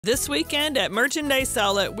This weekend at Merchandise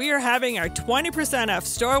Outlet, we are having our 20% off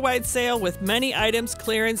store-wide sale with many items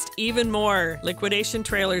clearanced even more. Liquidation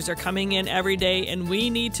trailers are coming in every day and we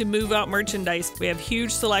need to move out merchandise. We have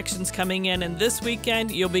huge selections coming in, and this weekend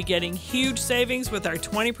you'll be getting huge savings with our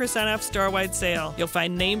 20% off store-wide sale. You'll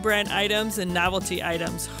find name brand items and novelty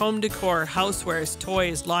items, home decor, housewares,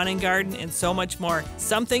 toys, lawn and garden, and so much more.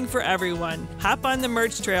 Something for everyone. Hop on the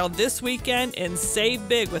merch trail this weekend and save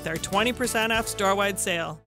big with our 20% off store-wide sale.